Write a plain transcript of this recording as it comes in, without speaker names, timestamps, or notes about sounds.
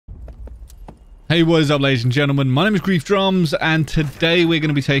Hey, what is up, ladies and gentlemen? My name is Griefdrums, and today we're going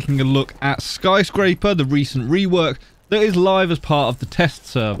to be taking a look at Skyscraper, the recent rework that is live as part of the test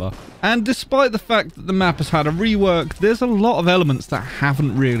server. And despite the fact that the map has had a rework, there's a lot of elements that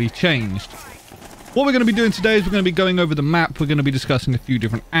haven't really changed. What we're going to be doing today is we're going to be going over the map. We're going to be discussing a few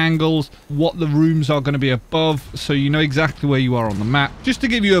different angles, what the rooms are going to be above, so you know exactly where you are on the map, just to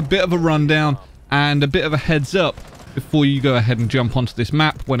give you a bit of a rundown and a bit of a heads up before you go ahead and jump onto this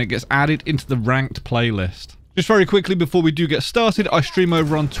map when it gets added into the ranked playlist. Just very quickly before we do get started, I stream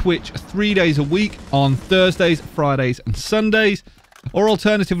over on Twitch 3 days a week on Thursdays, Fridays and Sundays, or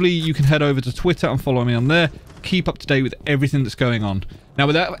alternatively you can head over to Twitter and follow me on there. Keep up to date with everything that's going on. Now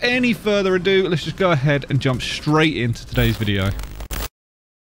without any further ado, let's just go ahead and jump straight into today's video.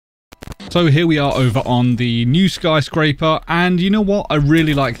 So here we are over on the new Skyscraper, and you know what? I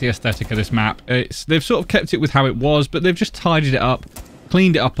really like the aesthetic of this map. They've sort of kept it with how it was, but they've just tidied it up,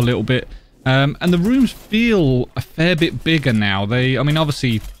 cleaned it up a little bit, and the rooms feel a fair bit bigger now. I mean,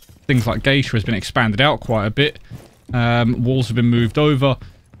 obviously things like Geisha has been expanded out quite a bit, walls have been moved over,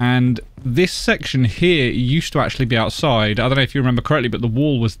 and this section here used to actually be outside. I don't know if you remember correctly, but the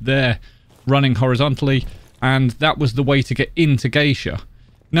wall was there running horizontally, and that was the way to get into Geisha.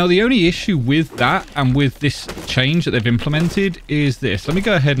 Now, the only issue with that and with this change that they've implemented is this. Let me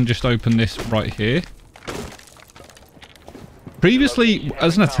go ahead and just open this right here. Previously,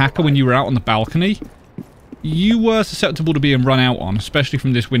 as an attacker, when you were out on the balcony, you were susceptible to being run out on, especially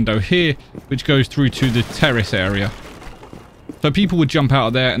from this window here, which goes through to the terrace area. So people would jump out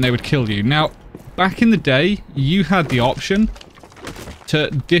of there and they would kill you. Now, back in the day, you had the option to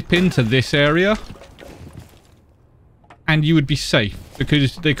dip into this area and you would be safe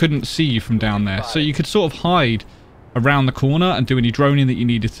because they couldn't see you from down there. So you could sort of hide around the corner and do any droning that you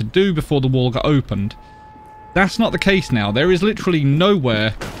needed to do before the wall got opened. That's not the case now. There is literally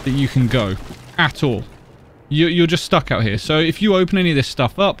nowhere that you can go at all. You're just stuck out here. So if you open any of this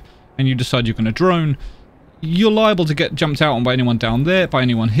stuff up and you decide you're going to drone, you're liable to get jumped out on by anyone down there, by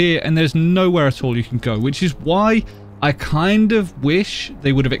anyone here, and there's nowhere at all you can go, which is why I kind of wish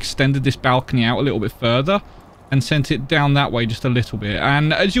they would have extended this balcony out a little bit further and sent it down that way just a little bit.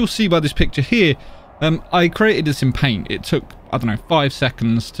 And as you'll see by this picture here, I created this in Paint. It took, I don't know, 5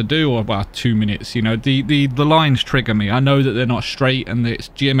 seconds to do, or about 2 minutes. You know, the lines trigger me. I know that they're not straight and it's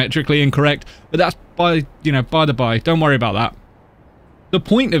geometrically incorrect, but that's by the by. Don't worry about that. The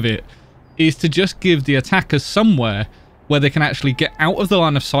point of it is to just give the attackers somewhere where they can actually get out of the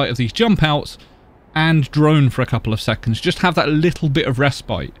line of sight of these jump outs and drone for a couple of seconds. Just have that little bit of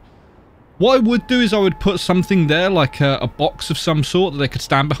respite. What I would do is I would put something there, like a box of some sort that they could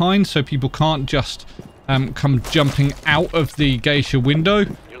stand behind, so people can't just come jumping out of the Geisha window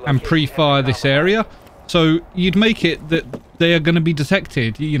and pre-fire this area. So you'd make it that they are going to be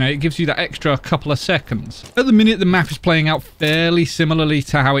detected. You know, it gives you that extra couple of seconds. At the minute, the map is playing out fairly similarly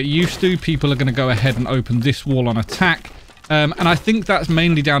to how it used to. People are going to go ahead and open this wall on attack. And I think that's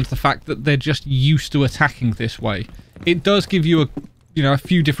mainly down to the fact that they're just used to attacking this way. It does give you a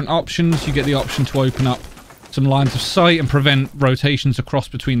few different options. You get the option to open up some lines of sight and prevent rotations across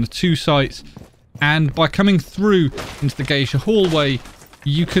between the two sites. And by coming through into the Geisha hallway,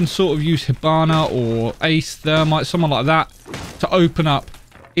 you can sort of use Hibana or Ace Thermite, someone like that, to open up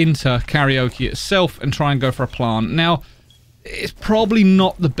into Karaoke itself and try and go for a plant. Now, it's probably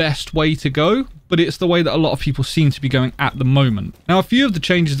not the best way to go, but it's the way that a lot of people seem to be going at the moment. Now, a few of the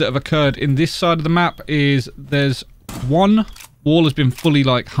changes that have occurred in this side of the map is there's one wall has been fully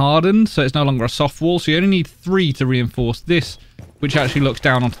hardened, so it's no longer a soft wall, so you only need 3 to reinforce this, which actually looks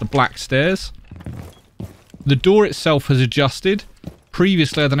down onto the black stairs. The door itself has adjusted.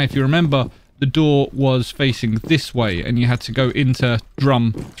 Previously, I don't know if you remember, the door was facing this way and you had to go into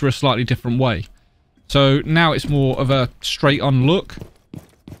drum through a slightly different way. So now it's more of a straight on look,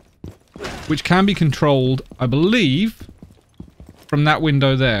 which can be controlled, I believe, from that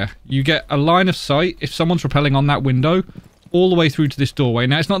window there. You get a line of sight if someone's rappelling on that window all the way through to this doorway.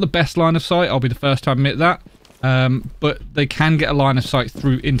 Now, it's not the best line of sight, I'll be the first to admit that, but they can get a line of sight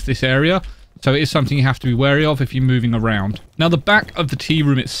through into this area. So it is something you have to be wary of if you're moving around. Now, the back of the tea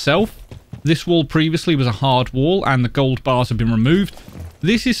room itself, this wall previously was a hard wall and the gold bars have been removed.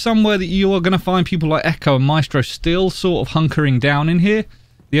 This is somewhere that you are going to find people like Echo and Maestro still sort of hunkering down in here.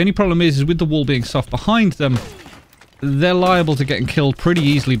 The only problem is with the wall being soft behind them, they're liable to getting killed pretty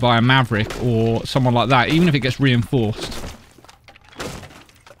easily by a Maverick or someone like that, even if it gets reinforced.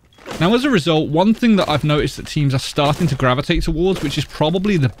 Now, as a result, one thing that I've noticed that teams are starting to gravitate towards, which is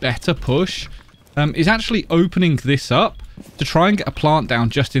probably the better push, is actually opening this up to try and get a plant down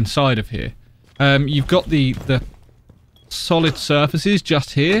just inside of here. You've got the solid surfaces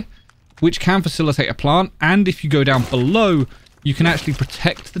just here, which can facilitate a plant. And if you go down below, you can actually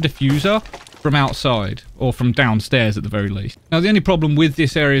protect the diffuser from outside, or from downstairs at the very least. Now, the only problem with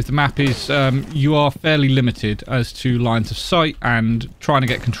this area of the map is you are fairly limited as to lines of sight and trying to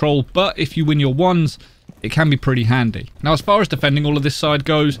get control, but if you win your ones, it can be pretty handy. Now, as far as defending all of this side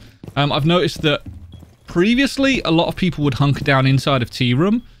goes, I've noticed that previously a lot of people would hunker down inside of Tea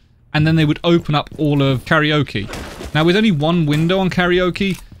Room, and then they would open up all of Karaoke. Now, with only one window on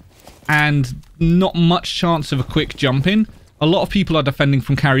Karaoke, and not much chance of a quick jump in, a lot of people are defending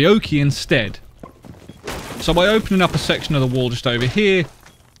from Karaoke instead. So by opening up a section of the wall just over here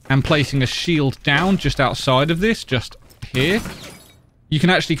and placing a shield down just outside of this, just here, you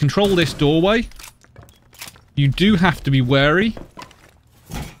can actually control this doorway. You do have to be wary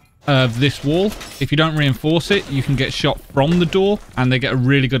of this wall. If you don't reinforce it, you can get shot from the door and they get a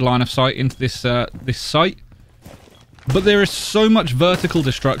really good line of sight into this this site. But there is so much vertical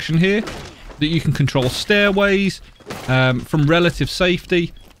destruction here that you can control stairways from relative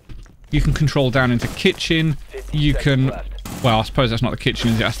safety. You can control down into kitchen. You can, well, I suppose that's not the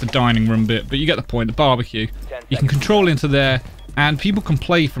kitchen, that's the dining room bit, but you get the point, the barbecue. You can control into there, and people can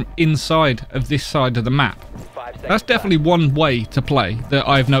play from inside of this side of the map. That's definitely one way to play that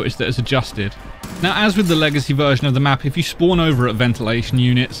I've noticed that has adjusted. Now, as with the legacy version of the map, if you spawn over at ventilation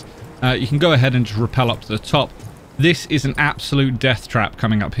units, you can go ahead and just rappel up to the top. This is an absolute death trap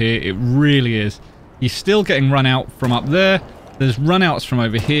coming up here. It really is. You're still getting run out from up there. There's runouts from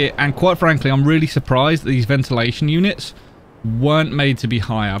over here. And quite frankly, I'm really surprised that these ventilation units weren't made to be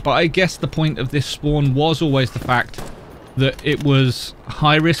higher. But I guess the point of this spawn was always the fact that it was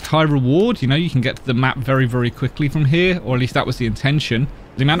high risk, high reward. You know, you can get to the map very, very quickly from here. Or at least that was the intention.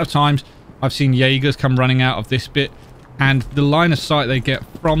 The amount of times I've seen Jaegers come running out of this bit. And the line of sight they get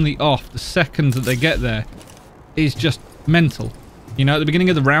from the off, the seconds that they get there, is just mental. You know, at the beginning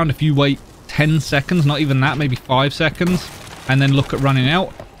of the round, if you wait 10 seconds, not even that, maybe 5 seconds, and then look at running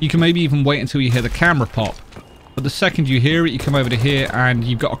out, you can maybe even wait until you hear the camera pop. But the second you hear it, you come over to here and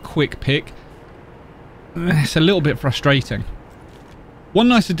you've got a quick pick. It's a little bit frustrating. One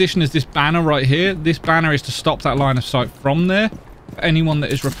nice addition is this banner right here. This banner is to stop that line of sight from there for anyone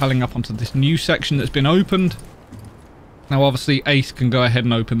that is rappelling up onto this new section that's been opened. Now, obviously, Ace can go ahead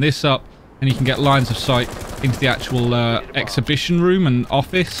and open this up, and you can get lines of sight into the actual exhibition room and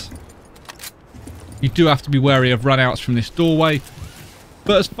office. You do have to be wary of runouts from this doorway.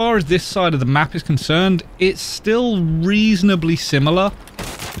 But as far as this side of the map is concerned, it's still reasonably similar.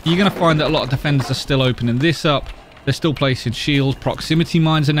 You're going to find that a lot of defenders are still opening this up. They're still placing shields. Proximity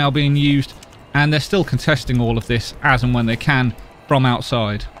mines are now being used. And they're still contesting all of this as and when they can from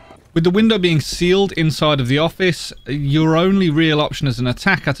outside. With the window being sealed inside of the office, your only real option as an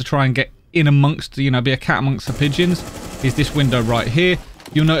attacker to try and get in amongst, you know, be a cat amongst the pigeons, is this window right here.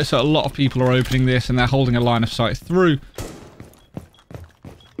 You'll notice that a lot of people are opening this and they're holding a line of sight through.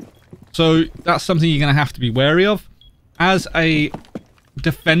 So that's something you're going to have to be wary of. As a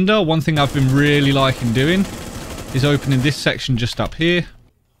defender, one thing I've been really liking doing is opening this section just up here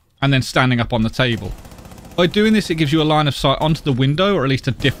and then standing up on the table. By doing this, it gives you a line of sight onto the window, or at least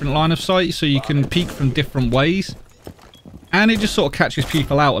a different line of sight, so you can peek from different ways. And it just sort of catches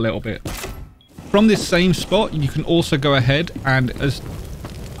people out a little bit. From this same spot, you can also go ahead and, as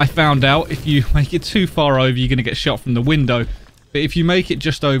I found out, if you make it too far over, you're going to get shot from the window. But if you make it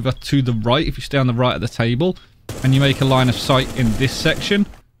just over to the right, if you stay on the right of the table, and you make a line of sight in this section,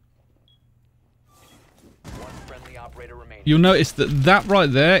 you'll notice that that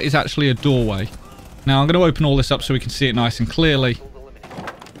right there is actually a doorway. Now, I'm going to open all this up so we can see it nice and clearly.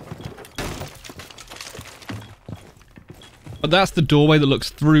 But that's the doorway that looks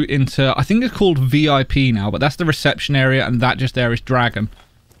through into, I think it's called VIP now, but that's the reception area, and that just there is Dragon.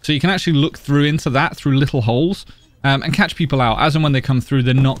 So you can actually look through into that through little holes and catch people out. As and when they come through,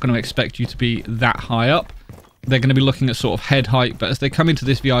 they're not going to expect you to be that high up. They're going to be looking at sort of head height, but as they come into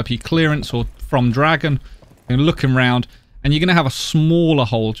this VIP clearance or from Dragon, they're looking around, and you're going to have a smaller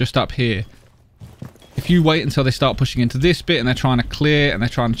hole just up here. If you wait until they start pushing into this bit and they're trying to clear and they're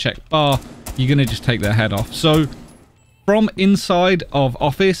trying to check bar, you're going to just take their head off. So from inside of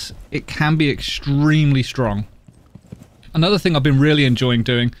office, it can be extremely strong. Another thing I've been really enjoying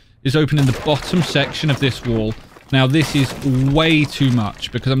doing is opening the bottom section of this wall. Now, this is way too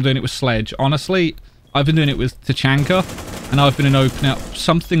much because I'm doing it with Sledge. Honestly, I've been doing it with Tachanka, and I've been opening up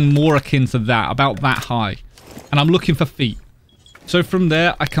something more akin to that, about that high. And I'm looking for feet. So from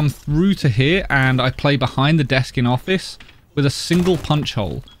there, I come through to here, and I play behind the desk in office with a single punch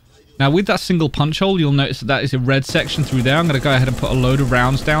hole. Now, with that single punch hole, you'll notice that that is a red section through there. I'm going to go ahead and put a load of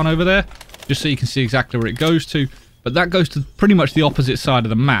rounds down over there, just so you can see exactly where it goes to. But that goes to pretty much the opposite side of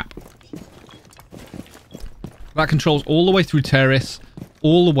the map. That controls all the way through terrace,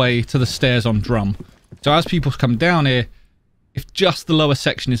 all the way to the stairs on drum. So as people come down here, if just the lower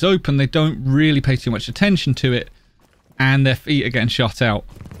section is open, they don't really pay too much attention to it, and their feet are getting shot out.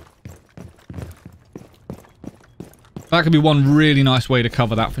 That could be one really nice way to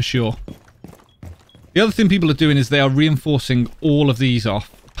cover that for sure. The other thing people are doing is they are reinforcing all of these off.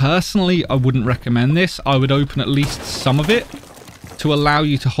 Personally, I wouldn't recommend this. I would open at least some of it to allow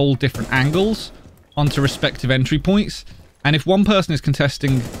you to hold different angles onto respective entry points. And if one person is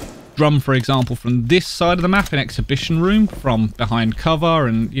contesting drum, for example, from this side of the map in exhibition room, from behind cover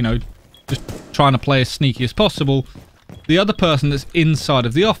and, you know, just trying to play as sneaky as possible, the other person that's inside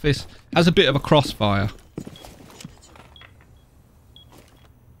of the office has a bit of a crossfire.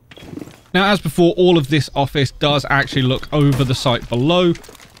 Now, as before, all of this office does actually look over the site below.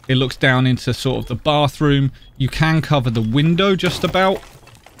 It looks down into sort of the bathroom. You can cover the window just about.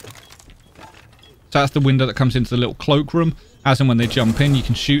 So that's the window that comes into the little cloakroom. As and when they jump in, you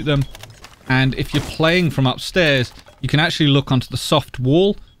can shoot them. And if you're playing from upstairs, you can actually look onto the soft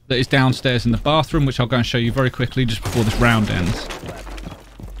wall that is downstairs in the bathroom, which I'll go and show you very quickly just before this round ends.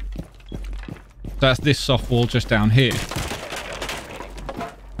 So that's this soft wall just down here.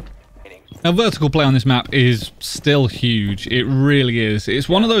 Now, vertical play on this map is still huge. It really is. It's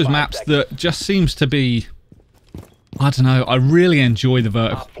one of those maps that just seems to be... I don't know. I really enjoy the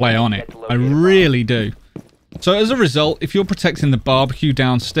vertical play on it. I really do. So as a result, if you're protecting the barbecue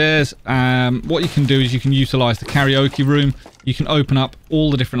downstairs, what you can do is you can utilize the karaoke room. You can open up all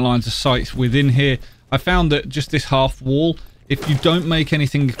the different lines of sights within here. I found that just this half wall, if you don't make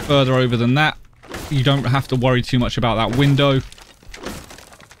anything further over than that, you don't have to worry too much about that window.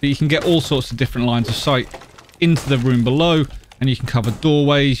 But you can get all sorts of different lines of sight into the room below, and you can cover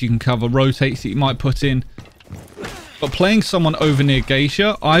doorways, you can cover rotates that you might put in. But playing someone over near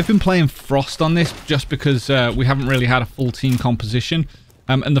Geisha, I've been playing Frost on this just because we haven't really had a full team composition.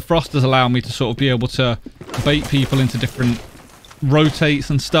 And the Frost does allow me to sort of be able to bait people into different rotates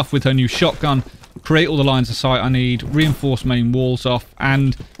and stuff with her new shotgun, create all the lines of sight I need, reinforce main walls off,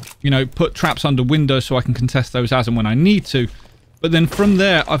 and, you know, put traps under windows so I can contest those as and when I need to. But then from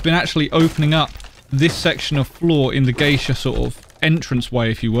there, I've been actually opening up this section of floor in the Geisha sort of entranceway,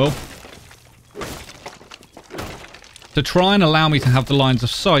 if you will, to try and allow me to have the lines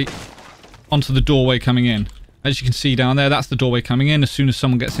of sight onto the doorway coming in. As you can see down there, that's the doorway coming in. As soon as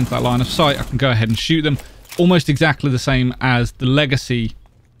someone gets into that line of sight, I can go ahead and shoot them. Almost exactly the same as the Legacy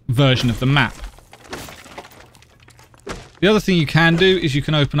version of the map. The other thing you can do is you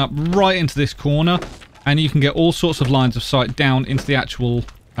can open up right into this corner, and you can get all sorts of lines of sight down into the actual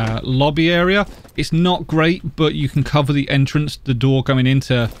lobby area. It's not great, but you can cover the entrance, the door going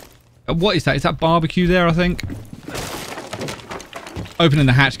into... what is that? Is that barbecue there, I think? Opening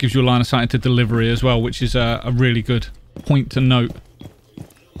the hatch gives you a line of sight into delivery as well, which is a really good point to note.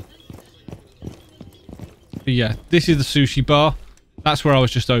 But yeah, this is the sushi bar. That's where I was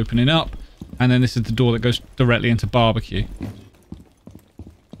just opening up. And then this is the door that goes directly into barbecue.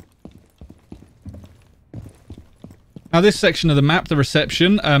 Now, this section of the map, the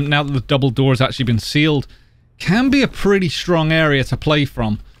reception, now that the double door has actually been sealed, can be a pretty strong area to play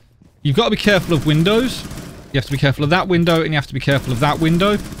from. You've got to be careful of windows. You have to be careful of that window, and you have to be careful of that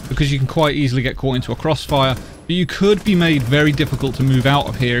window, because you can quite easily get caught into a crossfire. But you could be made very difficult to move out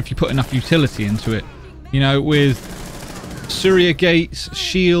of here if you put enough utility into it. You know, with Surya gates,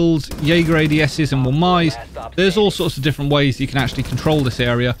 shields, Jaeger ADSs, and Walmais, there's all sorts of different ways you can actually control this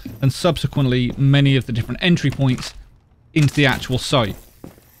area, and subsequently many of the different entry points into the actual site.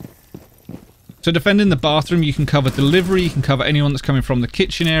 So defending the bathroom, you can cover delivery, you can cover anyone that's coming from the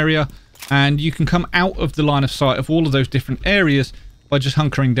kitchen area, and you can come out of the line of sight of all of those different areas by just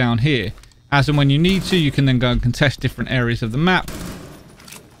hunkering down here. As and when you need to, you can then go and contest different areas of the map.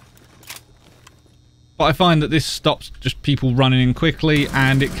 But I find that this stops just people running in quickly,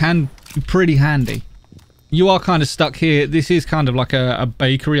 and it can be pretty handy. You are kind of stuck here. This is kind of like a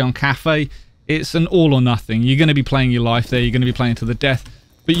bakery on cafe. It's an all or nothing. You're going to be playing your life there. You're going to be playing to the death.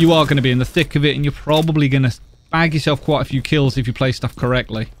 But you are going to be in the thick of it, and you're probably going to bag yourself quite a few kills if you play stuff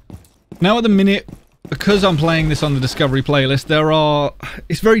correctly. Now at the minute, because I'm playing this on the Discovery playlist,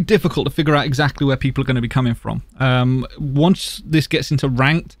 it's very difficult to figure out exactly where people are going to be coming from. Once this gets into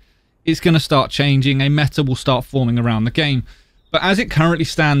ranked, it's going to start changing. A meta will start forming around the game. But as it currently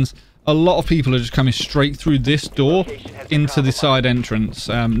stands, a lot of people are just coming straight through this door into the side entrance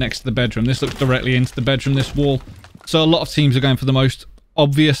next to the bedroom. This looks directly into the bedroom, this wall. So a lot of teams are going for the most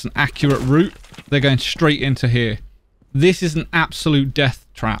obvious and accurate route. They're going straight into here. This is an absolute death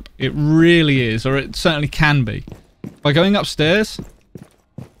trap. It really is, or it certainly can be. By going upstairs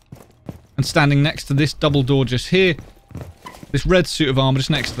and standing next to this double door just here, this red suit of armor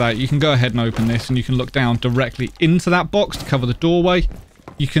just next to that, you can go ahead and open this and you can look down directly into that box to cover the doorway.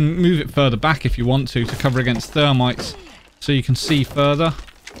 You can move it further back if you want to cover against thermites so you can see further.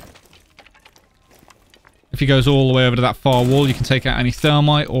 If he goes all the way over to that far wall, you can take out any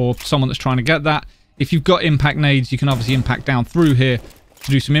thermite or someone that's trying to get that. If you've got impact nades, you can obviously impact down through here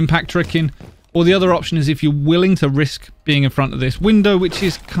to do some impact tricking. Or the other option is if you're willing to risk being in front of this window, which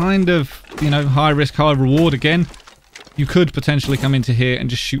is kind of, you know, high risk, high reward again, you could potentially come into here and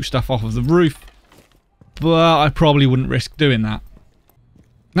just shoot stuff off of the roof. But I probably wouldn't risk doing that.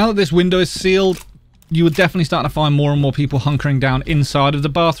 Now that this window is sealed, you would definitely start to find more and more people hunkering down inside of the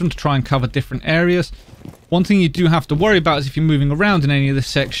bathroom to try and cover different areas. One thing you do have to worry about is if you're moving around in any of this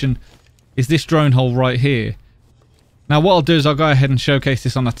section is this drone hole right here. Now what I'll do is I'll go ahead and showcase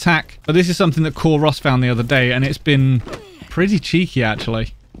this on attack, but this is something that Core Ross found the other day and it's been pretty cheeky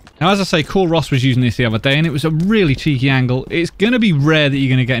actually. Now as I say, Core Ross was using this the other day and it was a really cheeky angle. It's going to be rare that you're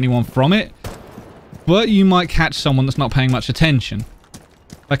going to get anyone from it, but you might catch someone that's not paying much attention.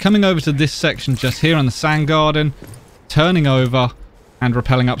 By coming over to this section just here on the sand garden, turning over and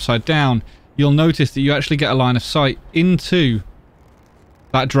rappelling upside down, you'll notice that you actually get a line of sight into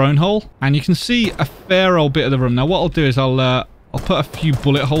that drone hole, and you can see a fair old bit of the room. Now what I'll do is I'll put a few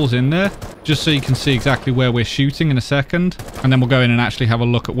bullet holes in there just so you can see exactly where we're shooting in a second, and then we'll go in and actually have a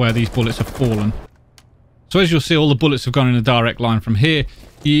look at where these bullets have fallen. So as you'll see, all the bullets have gone in a direct line from here.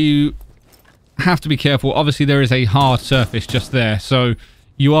 You have to be careful. Obviously there is a hard surface just there, so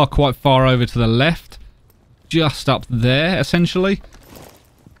you are quite far over to the left, just up there essentially.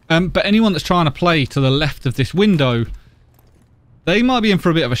 But anyone that's trying to play to the left of this window, they might be in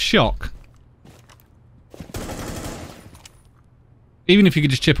for a bit of a shock. Even if you could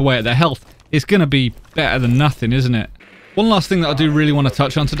just chip away at their health, it's going to be better than nothing, isn't it? One last thing that I do really want to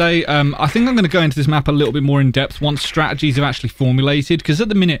touch on today, I think I'm going to go into this map a little bit more in depth once strategies have actually formulated, because at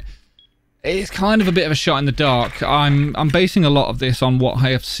the minute, it's kind of a bit of a shot in the dark. I'm basing a lot of this on what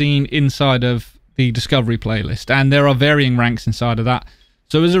I have seen inside of the Discovery playlist, and there are varying ranks inside of that.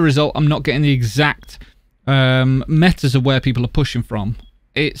 So as a result, I'm not getting the exact metas of where people are pushing from.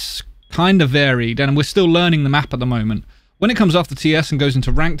 It's kind of varied, and we're still learning the map at the moment. When it comes off the TS and goes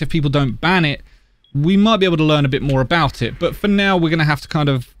into ranked, if people don't ban it, we might be able to learn a bit more about it. But for now, we're going to have to kind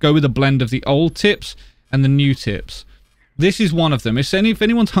of go with a blend of the old tips and the new tips. This is one of them. If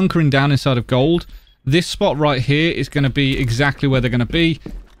anyone's hunkering down inside of gold, this spot right here is going to be exactly where they're going to be,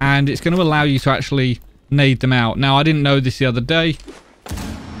 and it's going to allow you to actually nade them out. Now, I didn't know this the other day,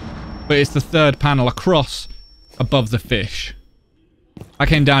 but it's the third panel across above the fish. I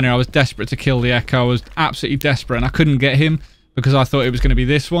came down here, I was desperate to kill the Echo. I was absolutely desperate, and I couldn't get him because I thought it was going to be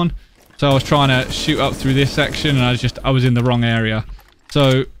this one. So I was trying to shoot up through this section, and I was in the wrong area.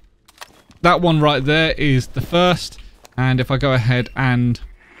 So that one right there is the first. And if I go ahead and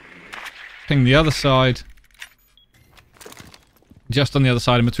ping the other side, just on the other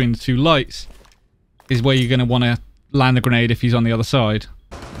side in between the two lights, is where you're going to want to land the grenade if he's on the other side.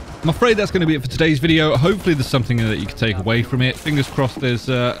 I'm afraid that's going to be it for today's video. Hopefully there's something that you can take away from it. Fingers crossed there's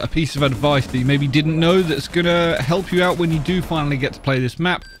a piece of advice that you maybe didn't know that's going to help you out when you do finally get to play this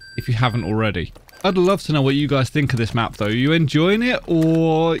map, if you haven't already. I'd love to know what you guys think of this map though. Are you enjoying it,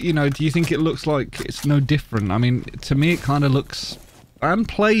 or, you know, do you think it looks like it's no different? I mean, to me it kind of looks and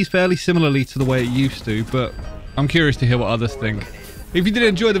plays fairly similarly to the way it used to, but I'm curious to hear what others think. If you did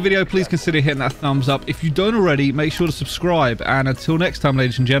enjoy the video, please consider hitting that thumbs up. If you don't already, make sure to subscribe, and until next time,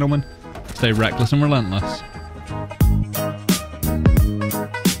 ladies and gentlemen, stay reckless and relentless.